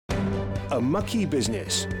A Mucky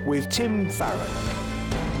Business with Tim Farron.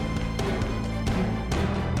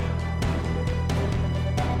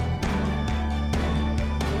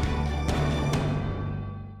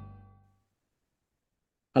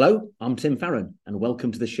 Hello, I'm Tim Farron, and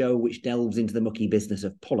welcome to the show which delves into the mucky business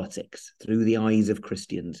of politics through the eyes of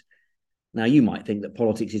Christians. Now, you might think that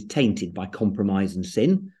politics is tainted by compromise and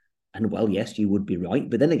sin, and well, yes, you would be right,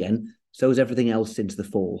 but then again, so is everything else since the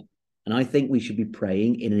fall. And I think we should be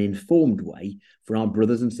praying in an informed way for our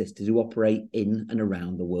brothers and sisters who operate in and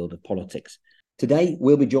around the world of politics. Today,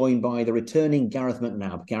 we'll be joined by the returning Gareth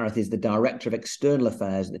McNab. Gareth is the Director of External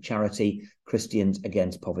Affairs at the charity Christians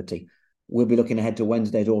Against Poverty. We'll be looking ahead to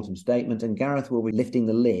Wednesday's autumn statement, and Gareth will be lifting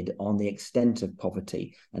the lid on the extent of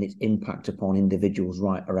poverty and its impact upon individuals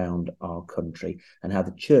right around our country and how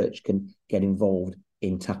the church can get involved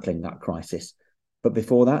in tackling that crisis. But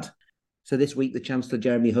before that, so this week, the Chancellor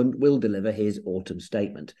Jeremy Hunt will deliver his autumn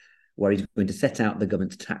statement, where he's going to set out the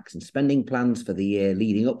government's tax and spending plans for the year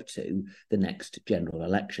leading up to the next general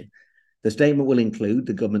election. The statement will include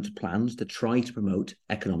the government's plans to try to promote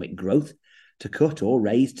economic growth, to cut or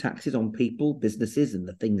raise taxes on people, businesses and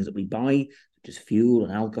the things that we buy, such as fuel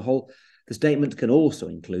and alcohol. The statement can also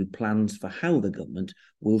include plans for how the government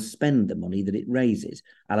will spend the money that it raises,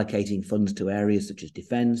 allocating funds to areas such as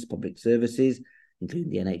defence, public services,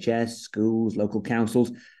 including the NHS, schools, local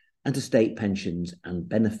councils, and to state pensions and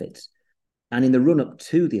benefits. And in the run-up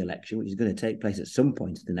to the election, which is going to take place at some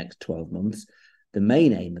point in the next 12 months, the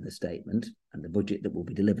main aim of the statement and the budget that will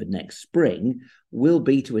be delivered next spring will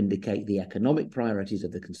be to indicate the economic priorities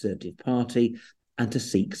of the Conservative Party and to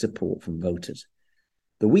seek support from voters.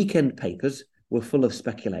 The weekend papers were full of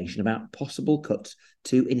speculation about possible cuts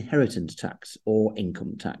to inheritance tax or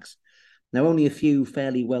income tax. Now, only a few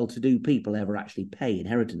fairly well-to-do people ever actually pay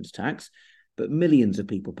inheritance tax, but millions of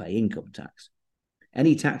people pay income tax.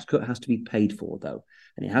 Any tax cut has to be paid for, though,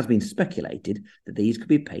 and it has been speculated that these could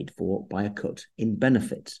be paid for by a cut in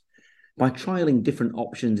benefits. By trialling different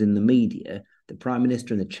options in the media, the Prime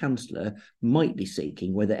Minister and the Chancellor might be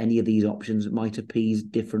seeking whether any of these options might appease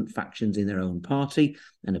different factions in their own party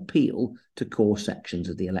and appeal to core sections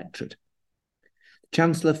of the electorate. The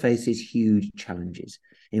Chancellor faces huge challenges.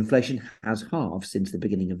 Inflation has halved since the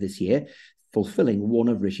beginning of this year, fulfilling one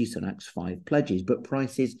of Rishi Sunak's 5 pledges, but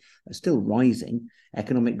prices are still rising.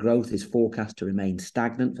 Economic growth is forecast to remain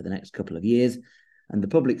stagnant for the next couple of years, and the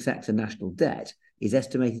public sector national debt is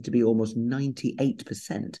estimated to be almost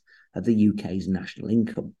 98% of the UK's national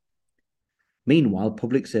income. Meanwhile,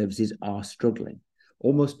 public services are struggling.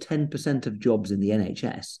 Almost 10% of jobs in the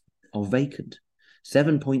NHS are vacant.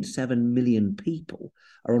 7.7 million people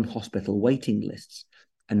are on hospital waiting lists,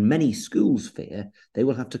 and many schools fear they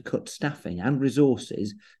will have to cut staffing and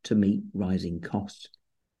resources to meet rising costs.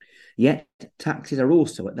 Yet, taxes are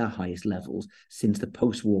also at their highest levels since the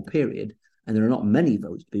post-war period, and there are not many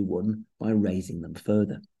votes to be won by raising them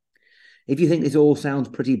further. If you think this all sounds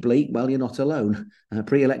pretty bleak, well, you're not alone.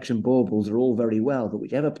 Pre-election baubles are all very well, but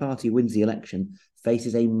whichever party wins the election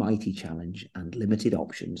faces a mighty challenge and limited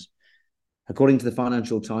options. According to the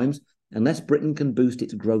Financial Times, unless Britain can boost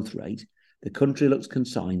its growth rate, the country looks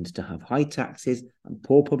consigned to have high taxes and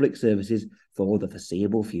poor public services for the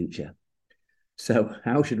foreseeable future. So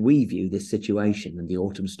how should we view this situation and the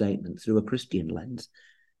autumn statement through a Christian lens?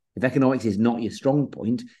 If economics is not your strong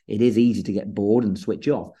point, it is easy to get bored and switch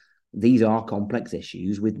off. These are complex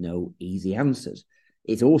issues with no easy answers.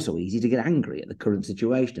 It's also easy to get angry at the current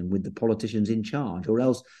situation and with the politicians in charge, or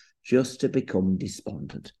else just to become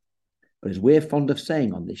despondent. But as we're fond of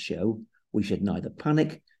saying on this show, we should neither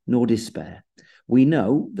panic nor despair. We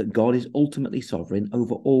know that God is ultimately sovereign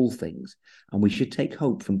over all things, and we should take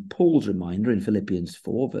hope from Paul's reminder in Philippians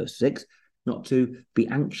 4, verse 6, not to be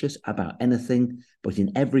anxious about anything, but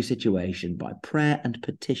in every situation, by prayer and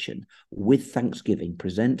petition, with thanksgiving,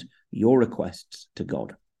 present your requests to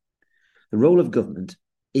God. The role of government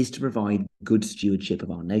is to provide good stewardship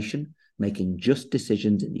of our nation, making just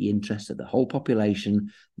decisions in the interests of the whole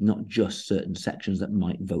population, not just certain sections that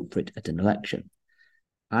might vote for it at an election.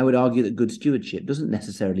 I would argue that good stewardship doesn't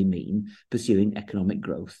necessarily mean pursuing economic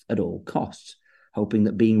growth at all costs, hoping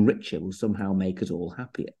that being richer will somehow make us all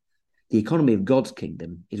happier. The economy of God's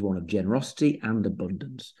kingdom is one of generosity and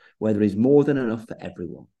abundance, where there is more than enough for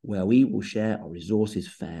everyone, where we will share our resources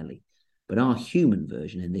fairly. But our human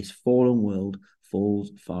version in this fallen world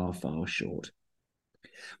falls far, far short.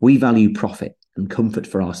 We value profit and comfort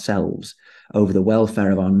for ourselves over the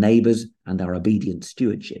welfare of our neighbours and our obedient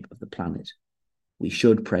stewardship of the planet. We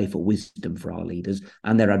should pray for wisdom for our leaders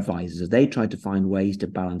and their advisors as they try to find ways to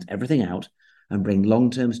balance everything out and bring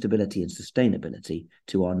long-term stability and sustainability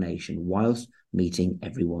to our nation whilst meeting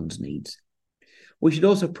everyone's needs. We should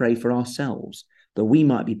also pray for ourselves, that we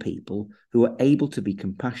might be people who are able to be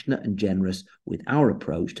compassionate and generous with our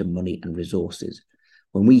approach to money and resources.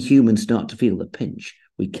 When we humans start to feel the pinch,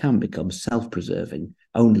 we can become self-preserving,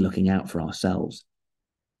 only looking out for ourselves.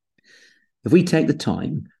 If we take the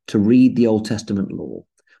time to read the Old Testament law,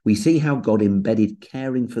 we see how God embedded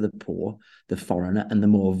caring for the poor, the foreigner, and the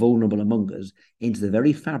more vulnerable among us into the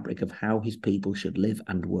very fabric of how his people should live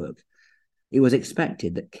and work. It was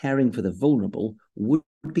expected that caring for the vulnerable would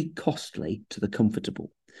be costly to the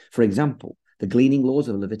comfortable. For example, the gleaning laws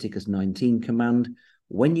of Leviticus 19 command,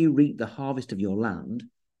 when you reap the harvest of your land,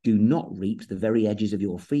 do not reap the very edges of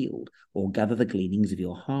your field or gather the gleanings of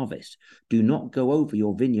your harvest. Do not go over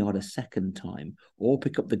your vineyard a second time or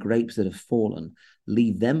pick up the grapes that have fallen.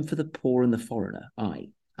 Leave them for the poor and the foreigner. I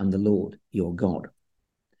am the Lord your God.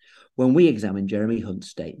 When we examine Jeremy Hunt's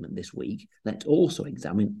statement this week, let's also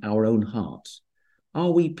examine our own hearts. Are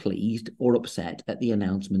we pleased or upset at the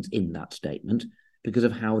announcements in that statement because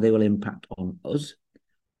of how they will impact on us,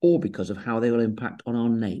 or because of how they will impact on our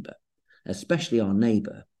neighbour, especially our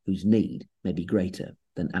neighbour whose need may be greater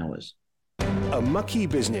than ours? A Mucky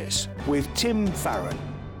Business with Tim Farron.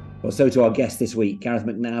 Well, so to our guest this week, Gareth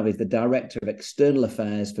McNab is the Director of External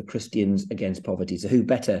Affairs for Christians Against Poverty. So who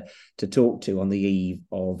better to talk to on the eve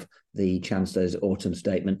of the Chancellor's autumn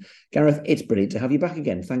statement? Gareth, it's brilliant to have you back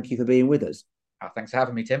again. Thank you for being with us. Thanks for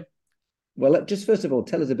having me, Tim. Well, just first of all,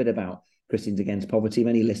 tell us a bit about Christians Against Poverty.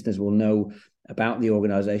 Many listeners will know about the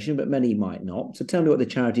organisation, but many might not. So tell me what the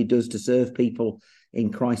charity does to serve people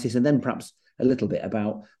in crisis, and then perhaps a little bit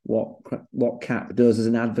about what CAP does as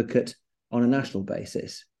an advocate on a national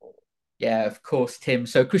basis. Yeah, of course, Tim.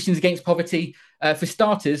 So Christians Against Poverty, for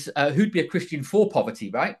starters, who'd be a Christian for poverty,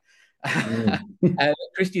 right?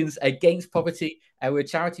 Christians Against Poverty, we're a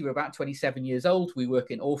charity. We're about 27 years old. We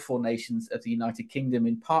work in all 4 nations of the United Kingdom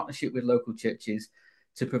in partnership with local churches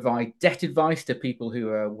to provide debt advice to people who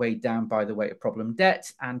are weighed down by the weight of problem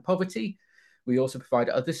debt and poverty. We also provide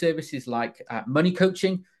other services like money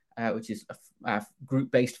coaching, which is a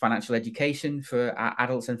group-based financial education for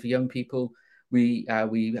adults and for young people. We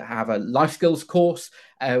have a life skills course,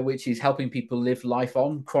 which is helping people live life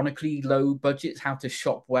on chronically low budgets, how to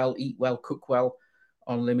shop well, eat well, cook well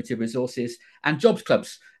on limited resources, and jobs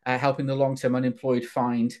clubs, helping the long-term unemployed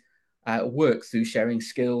find work through sharing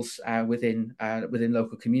skills within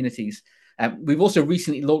local communities. We've also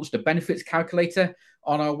recently launched a benefits calculator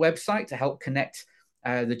on our website to help connect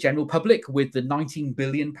the general public with the £19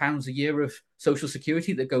 billion a year of social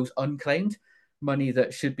security that goes unclaimed, money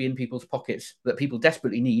that should be in people's pockets that people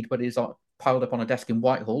desperately need, but is piled up on a desk in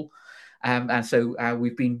Whitehall. And so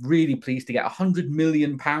we've been really pleased to get £100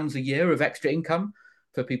 million a year of extra income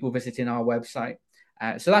for people visiting our website.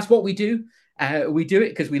 So that's what we do. We do it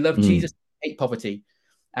because we love Jesus, hate poverty.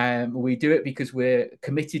 We do it because we're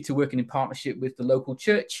committed to working in partnership with the local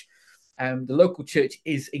church. The local church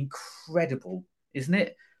is incredible, isn't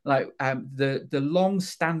it? Like the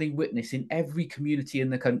long-standing witness in every community in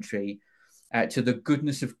the country to the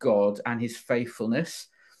goodness of God and his faithfulness,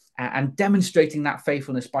 and demonstrating that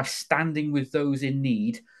faithfulness by standing with those in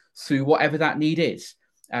need through whatever that need is.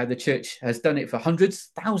 The church has done it for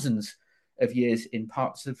hundreds, thousands of years in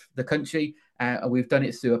parts of the country. We've done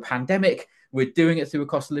it through a pandemic. We're doing it through a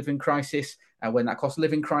cost of living crisis. When that cost of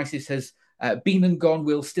living crisis has been and gone,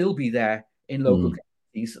 we'll still be there in local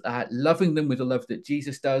communities, loving them with the love that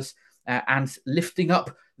Jesus does, and lifting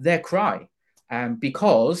up their cry,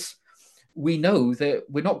 because we know that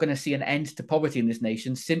we're not going to see an end to poverty in this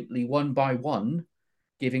nation simply one by one,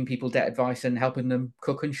 giving people debt advice and helping them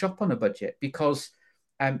cook and shop on a budget, because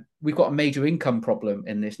we've got a major income problem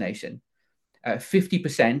in this nation.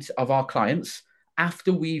 50% of our clients,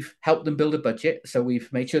 after we've helped them build a budget, so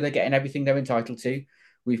we've made sure they're getting everything they're entitled to,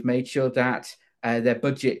 we've made sure that their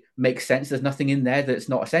budget makes sense, there's nothing in there that's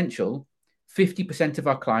not essential, 50% of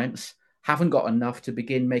our clients haven't got enough to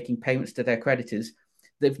begin making payments to their creditors.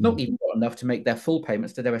 They've not even got enough to make their full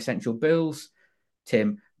payments to their essential bills,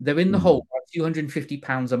 Tim. They're in the hole by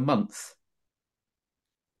 £250 a month.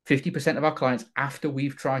 50% of our clients, after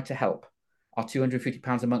we've tried to help, are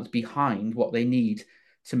 £250 a month behind what they need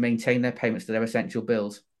to maintain their payments to their essential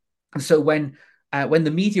bills. And so when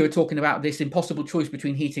the media are talking about this impossible choice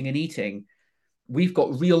between heating and eating, we've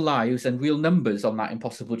got real lives and real numbers on that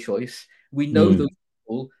impossible choice. We know those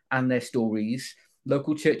people and their stories.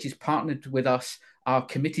 Local churches partnered with us are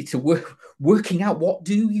committed to working out what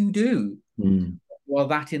do you do while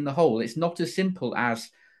that in the hole. It's not as simple as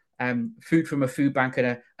food from a food bank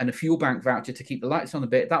and a fuel bank voucher to keep the lights on a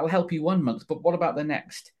bit. That will help you one month, but what about the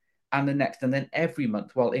next and the next, and then every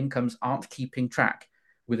month, while incomes aren't keeping track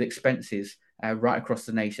with expenses right across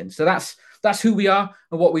the nation. So that's who we are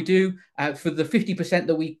and what we do. For the 50%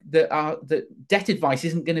 that debt advice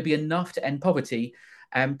isn't going to be enough to end poverty.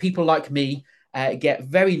 People like me get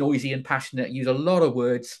very noisy and passionate, use a lot of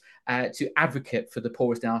words to advocate for the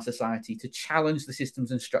poorest in our society, to challenge the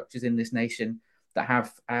systems and structures in this nation that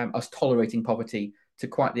have us tolerating poverty to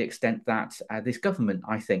quite the extent that this government,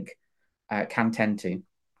 I think, can tend to.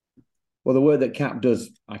 Well, the work that CAP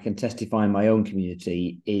does, I can testify in my own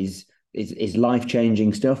community, is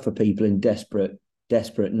life-changing stuff for people in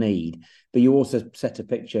desperate need. But you also set a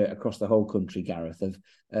picture across the whole country, Gareth,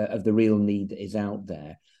 of the real need that is out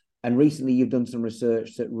there. And recently you've done some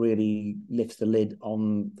research that really lifts the lid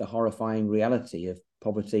on the horrifying reality of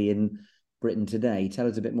poverty in Britain today. Tell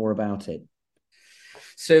us a bit more about it.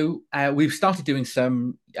 So we've started doing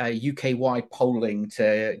some UK-wide polling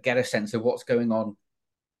to get a sense of what's going on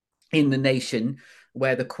in the nation,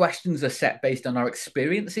 where the questions are set based on our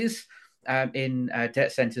experiences in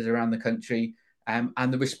debt centres around the country,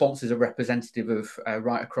 and the responses are representative of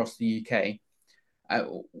right across the UK.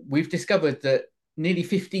 We've discovered that nearly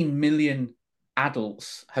 15 million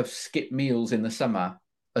adults have skipped meals in the summer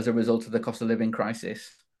as a result of the cost of living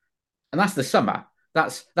crisis. And that's the summer.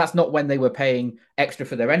 That's not when they were paying extra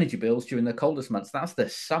for their energy bills during the coldest months. That's the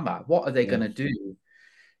summer. What are they going to do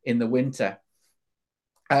in the winter?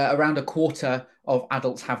 Around a quarter of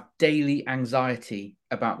adults have daily anxiety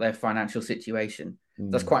about their financial situation.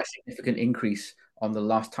 That's quite a significant increase on the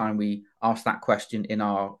last time we asked that question in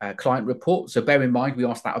our client report. So bear in mind, we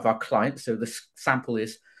asked that of our clients. So the sample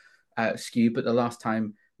is skewed, but the last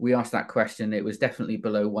time we asked that question, it was definitely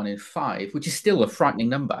below 1 in 5, which is still a frightening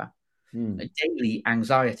number. A daily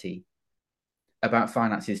anxiety about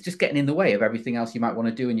finances, just getting in the way of everything else you might want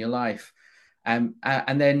to do in your life. And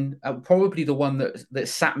then probably the one that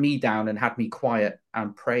sat me down and had me quiet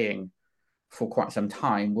and praying for quite some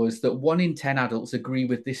time was that 1 in 10 adults agree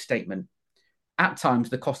with this statement. At times,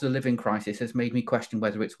 the cost of living crisis has made me question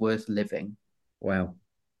whether it's worth living. Wow.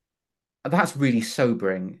 That's really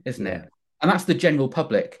sobering, isn't it? And that's the general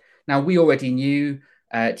public. Now, we already knew,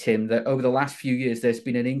 Tim, that over the last few years, there's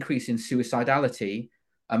been an increase in suicidality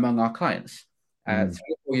among our clients. 3 or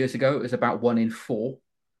 4 years ago, it was about 1 in 4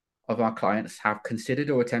 of our clients have considered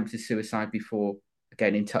or attempted suicide before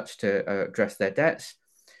getting in touch to address their debts.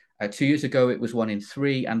 2 years ago, it was 1 in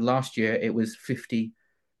 3, and last year it was 50%.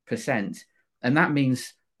 And that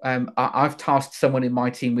means I've tasked someone in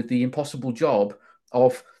my team with the impossible job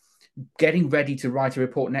of getting ready to write a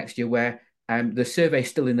report next year where the survey is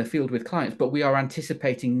still in the field with clients, but we are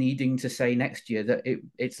anticipating needing to say next year that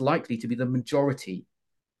it's likely to be the majority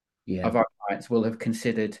of our clients will have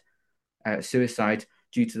considered suicide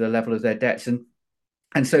due to the level of their debts.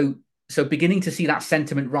 And so beginning to see that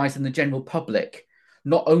sentiment rise in the general public,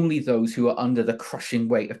 not only those who are under the crushing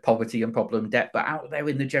weight of poverty and problem debt, but out there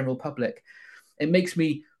in the general public, it makes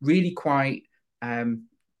me really quite angry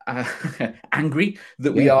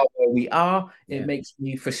that we are where we are. It makes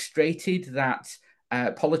me frustrated that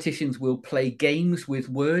politicians will play games with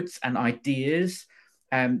words and ideas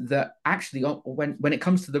that actually, when it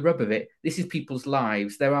comes to the rub of it, this is people's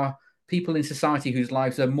lives. There are people in society whose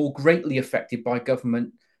lives are more greatly affected by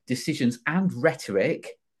government decisions and rhetoric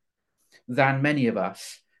than many of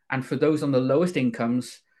us. And for those on the lowest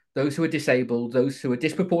incomes, those who are disabled, those who are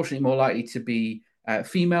disproportionately more likely to be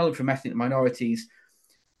female and from ethnic minorities,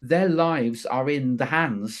 their lives are in the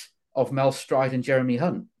hands of Mel Stride and Jeremy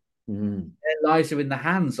Hunt. Their lives are in the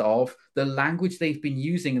hands of the language they've been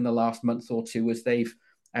using in the last month or two as they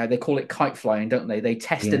call it kite flying, don't they? They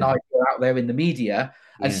test an idea out there in the media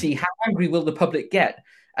and see how angry will the public get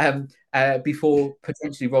before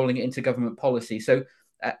potentially rolling it into government policy. So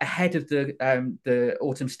ahead of the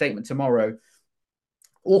autumn statement tomorrow,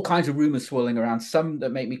 all kinds of rumours swirling around, some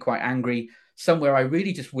that make me quite angry, some where I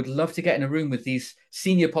really just would love to get in a room with these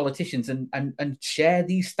senior politicians and share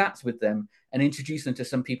these stats with them and introduce them to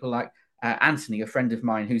some people like Anthony, a friend of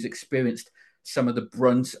mine who's experienced some of the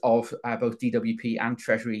brunt of both DWP and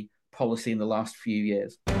Treasury policy in the last few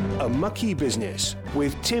years. A Mucky Business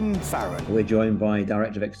with Tim Farron. We're joined by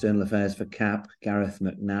Director of External Affairs for CAP, Gareth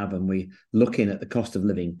McNab, and we're looking at the cost of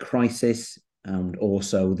living crisis and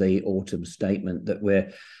also the autumn statement that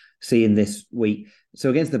we're seeing this week.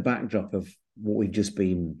 So against the backdrop of what we've just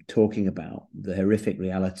been talking about, the horrific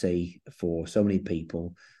reality for so many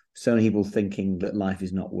people thinking that life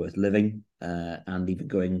is not worth living, and even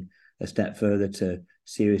going a step further to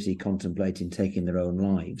seriously contemplating taking their own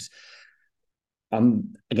lives.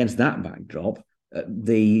 Against that backdrop,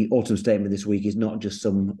 the autumn statement this week is not just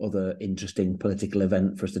some other interesting political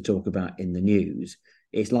event for us to talk about in the news.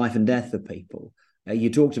 It's life and death for people. You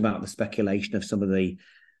talked about the speculation of some of the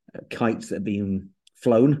kites that are being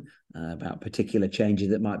flown about particular changes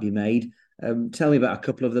that might be made. Tell me about a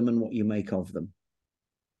couple of them and what you make of them.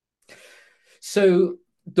 So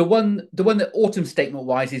the one that autumn statement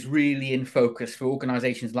wise is really in focus for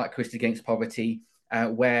organisations like Christians Against Poverty,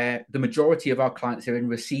 where the majority of our clients are in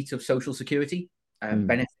receipt of social security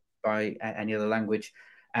benefits by any other language.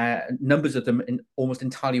 Numbers of them almost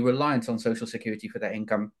entirely reliant on social security for their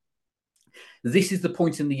income. This is the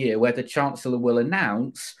point in the year where the Chancellor will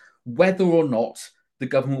announce whether or not the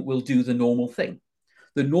government will do the normal thing.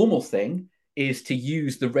 The normal thing is to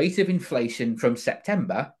use the rate of inflation from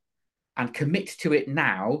September and commit to it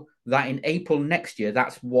now that in April next year,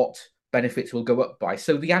 that's what benefits will go up by.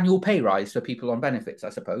 So the annual pay rise for people on benefits, I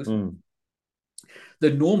suppose.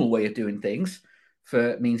 The normal way of doing things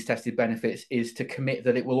for means tested benefits is to commit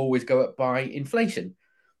that it will always go up by inflation.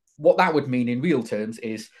 What that would mean in real terms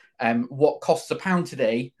is what costs £1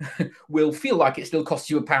 today will feel like it still costs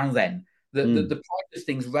you £1 then. The price of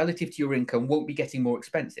things relative to your income won't be getting more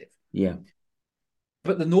expensive. Yeah.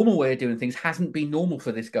 But the normal way of doing things hasn't been normal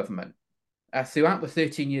for this government. Throughout the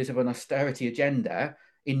 13 years of an austerity agenda,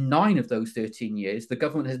 in 9 of those 13 years, the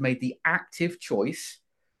government has made the active choice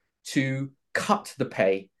to cut the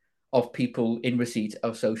pay of people in receipt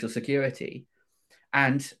of social security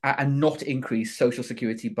and not increase social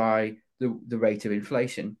security by the rate of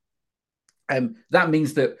inflation. That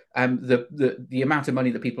means that the amount of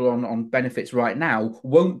money that people are on benefits right now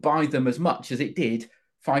won't buy them as much as it did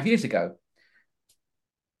 5 years ago.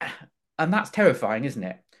 And that's terrifying, isn't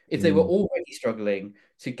it? If they were already struggling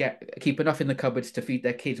to keep enough in the cupboards to feed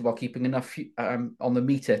their kids while keeping enough on the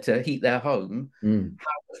meter to heat their home, how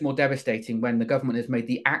much more devastating when the government has made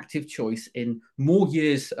the active choice in more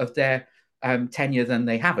years of their tenure than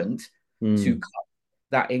they haven't to cut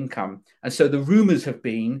that income. And so the rumours have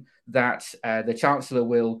been that the Chancellor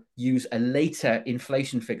will use a later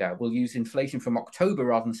inflation figure, will use inflation from October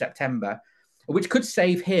rather than September, which could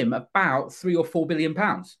save him about £3 or £4 billion.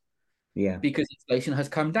 Yeah. Because inflation has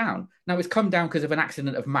come down. Now, it's come down because of an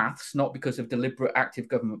accident of maths, not because of deliberate active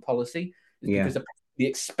government policy. It's because of the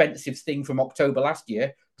expensive thing from October last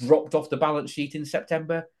year dropped off the balance sheet in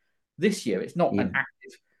September this year. It's not an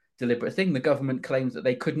active, deliberate thing. The government claims that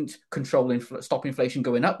they couldn't stop inflation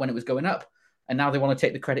going up when it was going up, and now they want to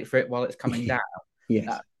take the credit for it while it's coming down.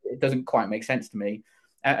 Yes. It doesn't quite make sense to me.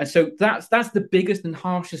 And so that's the biggest and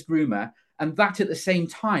harshest rumour. And that at the same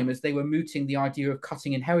time as they were mooting the idea of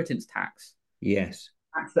cutting inheritance tax. Yes.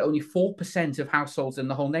 Tax that only 4% of households in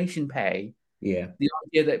the whole nation pay. Yeah. The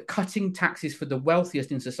idea that cutting taxes for the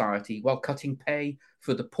wealthiest in society while cutting pay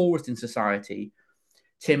for the poorest in society.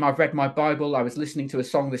 Tim, I've read my Bible. I was listening to a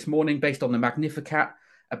song this morning based on the Magnificat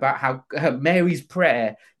about how Mary's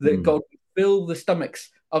prayer that God would fill the stomachs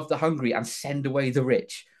of the hungry and send away the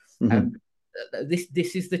rich.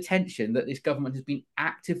 This is the tension that this government has been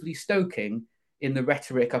actively stoking in the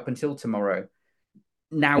rhetoric up until tomorrow.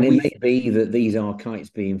 Now, and it may be that these are kites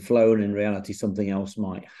being flown. In reality, something else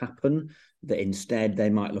might happen, that instead they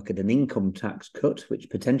might look at an income tax cut, which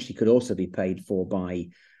potentially could also be paid for by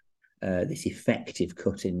this effective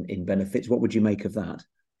cut in benefits. What would you make of that?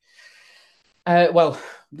 Well,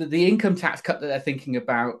 the income tax cut that they're thinking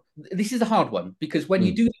about, this is a hard one, because when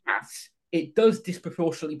you do the maths, it does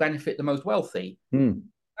disproportionately benefit the most wealthy.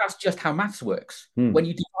 That's just how maths works. When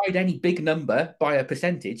you divide any big number by a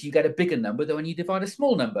percentage, you get a bigger number than when you divide a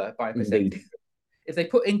small number by a percentage. Indeed. If they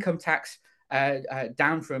put income tax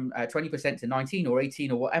down from 20% to 19 or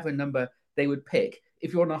 18 or whatever number they would pick,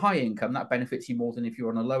 if you're on a high income, that benefits you more than if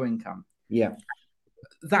you're on a low income. Yeah.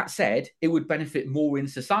 That said, it would benefit more in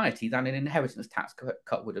society than an inheritance tax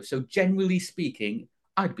cut would have. So generally speaking,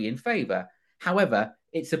 I'd be in favour. However,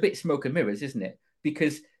 it's a bit smoke and mirrors, isn't it?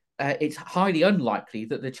 Because it's highly unlikely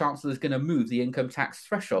that the Chancellor is going to move the income tax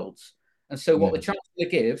thresholds. And so what the Chancellor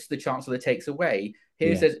gives, the Chancellor takes away.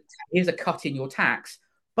 Here's a cut in your tax,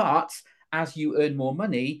 but as you earn more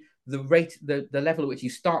money, the rate, the level at which you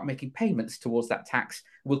start making payments towards that tax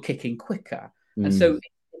will kick in quicker. And so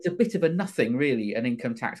it's a bit of a nothing, really, an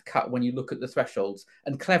income tax cut when you look at the thresholds.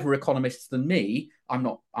 And clever economists than me, I'm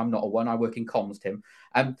not a one, I work in comms, Tim.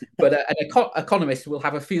 But an economist will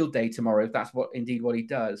have a field day tomorrow if that's what he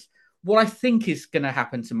does. What I think is going to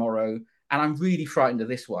happen tomorrow, and I'm really frightened of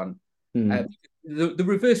this one, the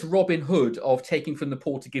reverse Robin Hood of taking from the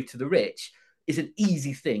poor to give to the rich is an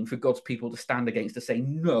easy thing for God's people to stand against, to say,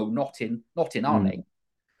 no, not in our name.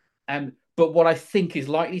 But what I think is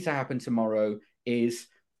likely to happen tomorrow is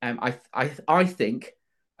I think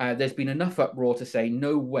there's been enough uproar to say,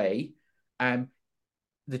 no way.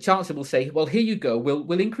 The Chancellor will say, well, here you go.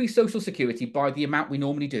 We'll increase social security by the amount we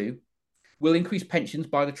normally do. We'll increase pensions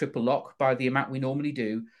by the triple lock, by the amount we normally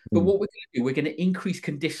do. But what we're going to do, we're going to increase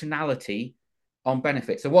conditionality on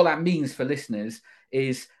benefits. So what that means for listeners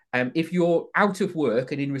is if you're out of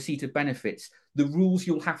work and in receipt of benefits, the rules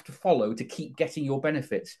you'll have to follow to keep getting your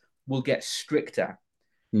benefits will get stricter.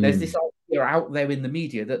 There's this idea out there in the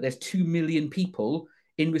media that there's 2 million people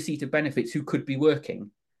in receipt of benefits who could be working.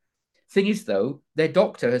 Thing is, though, their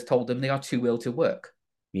doctor has told them they are too ill to work.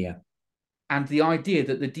 Yeah. And the idea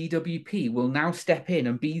that the DWP will now step in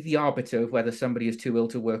and be the arbiter of whether somebody is too ill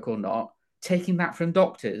to work or not, taking that from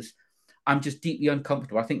doctors, I'm just deeply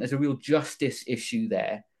uncomfortable. I think there's a real justice issue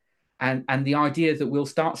there. And the idea that we'll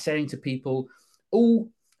start saying to people,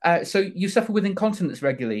 so you suffer with incontinence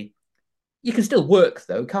regularly. You can still work,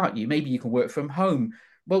 though, can't you? Maybe you can work from home.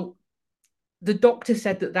 Well, the doctor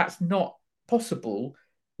said that that's not possible,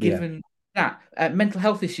 given that mental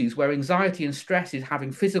health issues where anxiety and stress is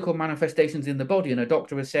having physical manifestations in the body, and a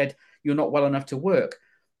doctor has said you're not well enough to work.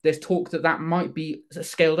 There's talk that that might be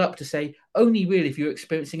scaled up to say only really if you're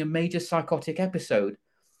experiencing a major psychotic episode.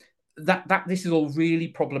 That this is all really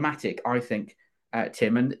problematic, I think,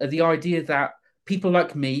 Tim, and the idea that people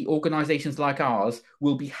like me, organisations like ours,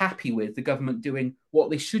 will be happy with the government doing what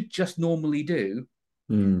they should just normally do,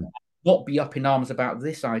 not be up in arms about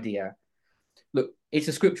this idea. Look, it's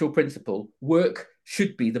a scriptural principle. Work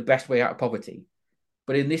should be the best way out of poverty.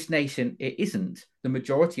 But in this nation, it isn't. The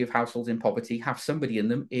majority of households in poverty have somebody in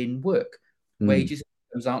them in work. Wages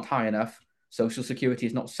aren't high enough. Social Security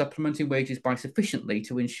is not supplementing wages by sufficiently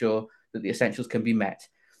to ensure that the essentials can be met.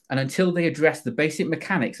 And until they address the basic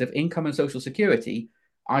mechanics of income and Social Security,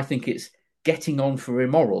 I think it's getting on for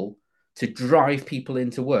immoral to drive people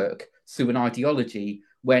into work through an ideology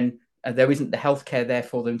when there isn't the healthcare there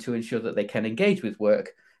for them to ensure that they can engage with work,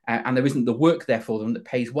 and there isn't the work there for them that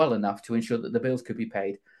pays well enough to ensure that the bills could be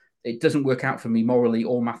paid. It doesn't work out for me morally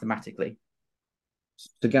or mathematically.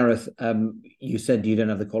 So, Gareth, you said you don't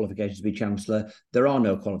have the qualifications to be Chancellor. There are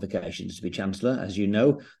no qualifications to be Chancellor, as you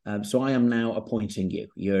know. So I am now appointing you.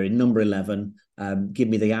 You're in number 11. Give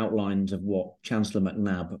me the outlines of what Chancellor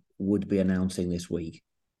McNab would be announcing this week.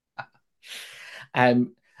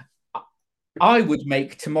 I would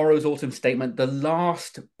make tomorrow's autumn statement the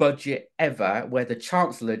last budget ever where the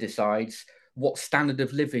Chancellor decides what standard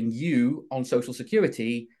of living you on Social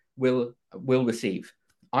Security will receive.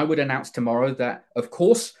 I would announce tomorrow that, of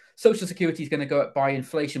course, Social Security is going to go up by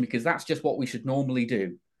inflation because that's just what we should normally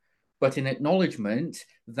do. But in acknowledgement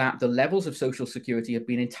that the levels of Social Security have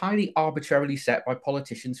been entirely arbitrarily set by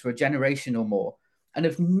politicians for a generation or more and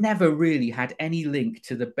have never really had any link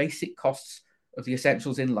to the basic costs of the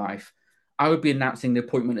essentials in life, I would be announcing the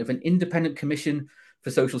appointment of an independent commission for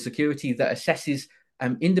Social Security that assesses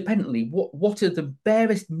independently what are the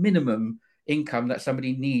barest minimum income that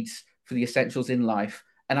somebody needs for the essentials in life.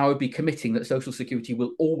 And I would be committing that Social Security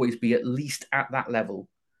will always be at least at that level.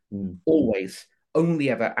 Always, only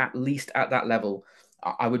ever, at least at that level.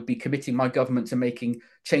 I would be committing my government to making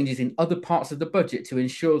changes in other parts of the budget to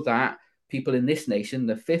ensure that people in this nation,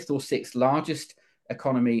 the fifth or sixth largest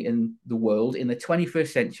economy in the world in the 21st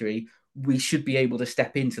century, we should be able to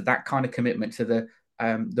step into that kind of commitment to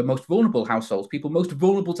the most vulnerable households, people most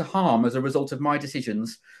vulnerable to harm as a result of my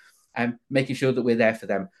decisions, making sure that we're there for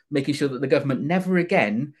them, making sure that the government never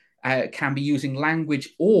again can be using language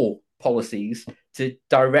or policies to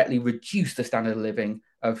directly reduce the standard of living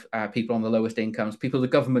of people on the lowest incomes, people the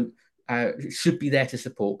government should be there to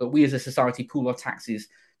support. But we as a society pool our taxes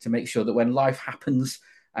to make sure that when life happens,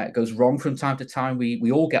 it goes wrong from time to time,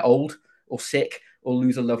 we all get old or sick or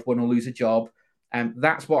lose a loved one or lose a job. And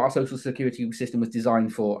that's what our social security system was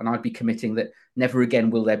designed for. And I'd be committing that never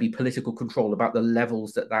again will there be political control about the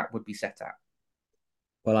levels that would be set at.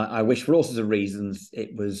 Well, I wish for all sorts of reasons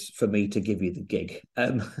it was for me to give you the gig.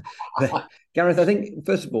 But Gareth, I think,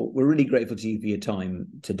 first of all, we're really grateful to you for your time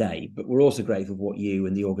today, but we're also grateful for what you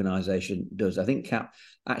and the organisation does. I think CAP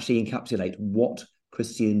actually encapsulate what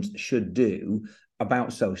Christians should do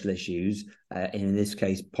about social issues, in this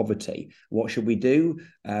case, poverty. What should we do?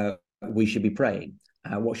 We should be praying.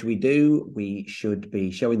 What should we do? We should be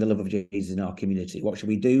showing the love of Jesus in our community. What should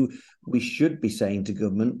we do? We should be saying to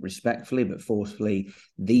government, respectfully but forcefully,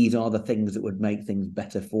 these are the things that would make things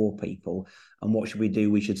better for people. And what should we do?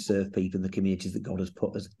 We should serve people in the communities that God has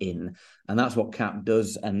put us in. And that's what CAP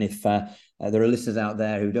does. And if there are listeners out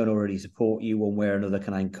there who don't already support you one way or another,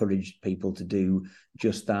 can I encourage people to do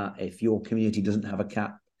just that? If your community doesn't have a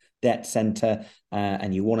CAP debt centre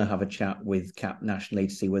and you want to have a chat with CAP nationally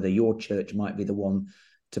to see whether your church might be the one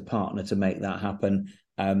to partner to make that happen,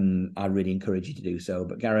 I really encourage you to do so.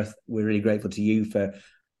 But Gareth, we're really grateful to you for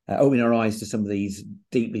opening our eyes to some of these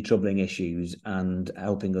deeply troubling issues and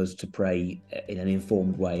helping us to pray in an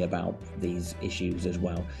informed way about these issues as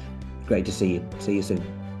well. Great to see you. See you soon.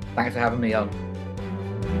 Thanks for having me on.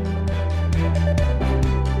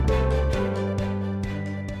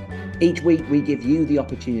 Each week we give you the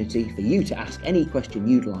opportunity for you to ask any question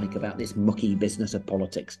you'd like about this mucky business of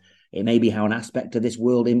politics. It may be how an aspect of this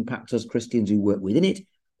world impacts us Christians who work within it,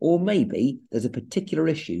 or maybe there's a particular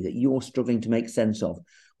issue that you're struggling to make sense of.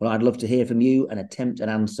 Well, I'd love to hear from you and attempt an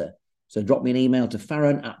answer. So drop me an email to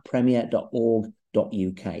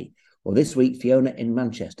farron@premier.org.uk. Well, this week, Fiona in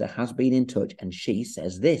Manchester has been in touch and she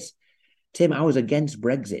says this: Tim, I was against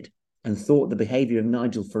Brexit and thought the behaviour of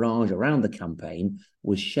Nigel Farage around the campaign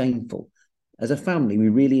was shameful. As a family, we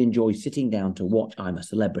really enjoy sitting down to watch I'm a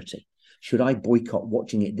Celebrity. Should I boycott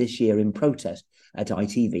watching it this year in protest at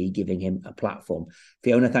ITV giving him a platform?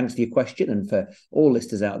 Fiona, thanks for your question. And for all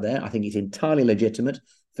listeners out there, I think it's entirely legitimate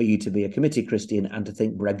for you to be a committed Christian and to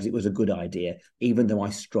think Brexit was a good idea, even though I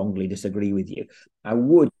strongly disagree with you. I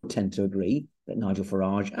would tend to agree that Nigel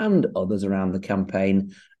Farage and others around the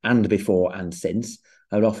campaign and before and since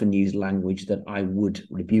had often used language that I would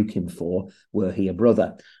rebuke him for were he a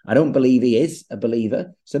brother. I don't believe he is a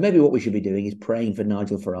believer. So maybe what we should be doing is praying for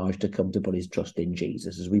Nigel Farage to come to put his trust in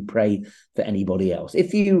Jesus as we pray for anybody else.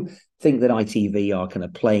 If you think that ITV are kind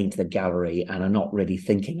of playing to the gallery and are not really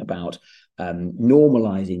thinking about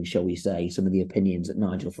normalising, shall we say, some of the opinions that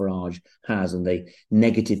Nigel Farage has and the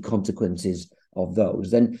negative consequences of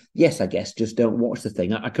those, then yes, I guess just don't watch the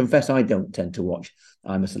thing. I confess I don't tend to watch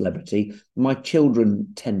I'm a Celebrity. My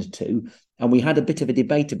children tend to, and we had a bit of a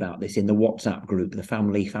debate about this in the WhatsApp group, the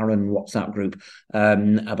Family Farron WhatsApp group,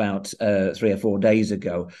 about 3 or 4 days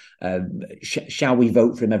ago. Shall we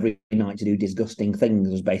vote for him every night to do disgusting things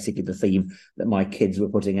was basically the theme that my kids were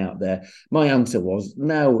putting out there. My answer was,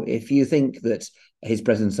 no, if you think that his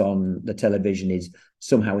presence on the television is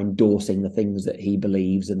somehow endorsing the things that he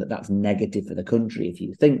believes and that that's negative for the country, if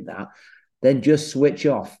you think that, then just switch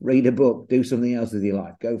off, read a book, do something else with your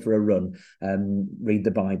life, go for a run, read the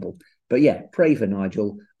Bible. But yeah, pray for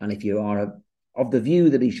Nigel. And if you are of the view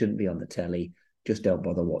that he shouldn't be on the telly, just don't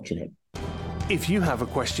bother watching it. If you have a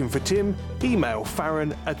question for Tim, email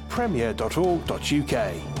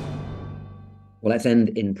farron@premier.org.uk. Well, let's end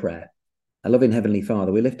in prayer. Our loving Heavenly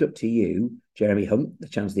Father, we lift up to you Jeremy Hunt, the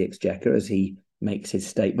Chancellor of the Exchequer, as he makes his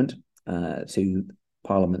statement to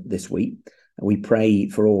Parliament this week. We pray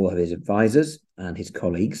for all of his advisors and his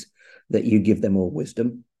colleagues that you give them all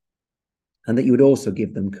wisdom and that you would also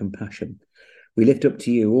give them compassion. We lift up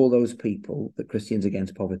to you all those people that Christians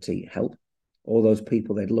Against Poverty help, all those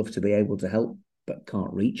people they'd love to be able to help but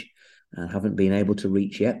can't reach and haven't been able to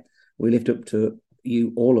reach yet. We lift up to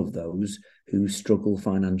you all of those who struggle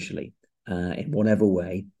financially in whatever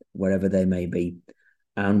way, wherever they may be.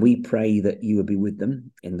 And we pray that you would be with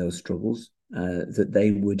them in those struggles, that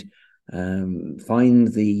they would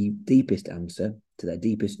find the deepest answer to their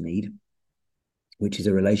deepest need, which is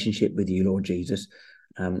a relationship with you, Lord Jesus.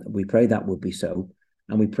 We pray that would be so.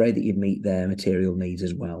 And we pray that you'd meet their material needs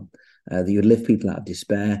as well, that you'd lift people out of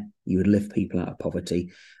despair, you would lift people out of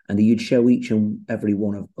poverty, and that you'd show each and every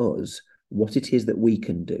one of us what it is that we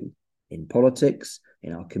can do in politics,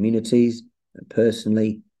 in our communities, and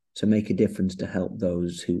personally, to make a difference to help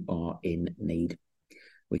those who are in need.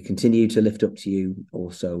 We continue to lift up to you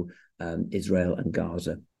also Israel and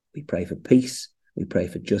Gaza. We pray for peace, we pray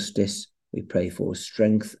for justice, we pray for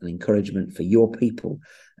strength and encouragement for your people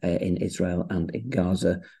in Israel and in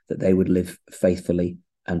Gaza, that they would live faithfully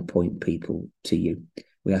and point people to you.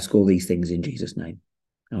 We ask all these things in Jesus' name.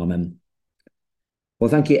 Amen. Well,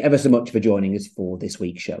 thank you ever so much for joining us for this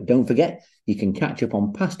week's show. Don't forget, you can catch up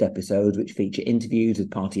on past episodes which feature interviews with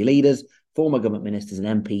party leaders, former government ministers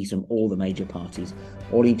and MPs from all the major parties.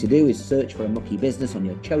 All you need to do is search for A Mucky Business on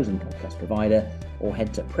your chosen podcast provider or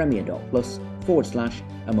head to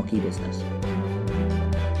premier.plus/A Mucky Business.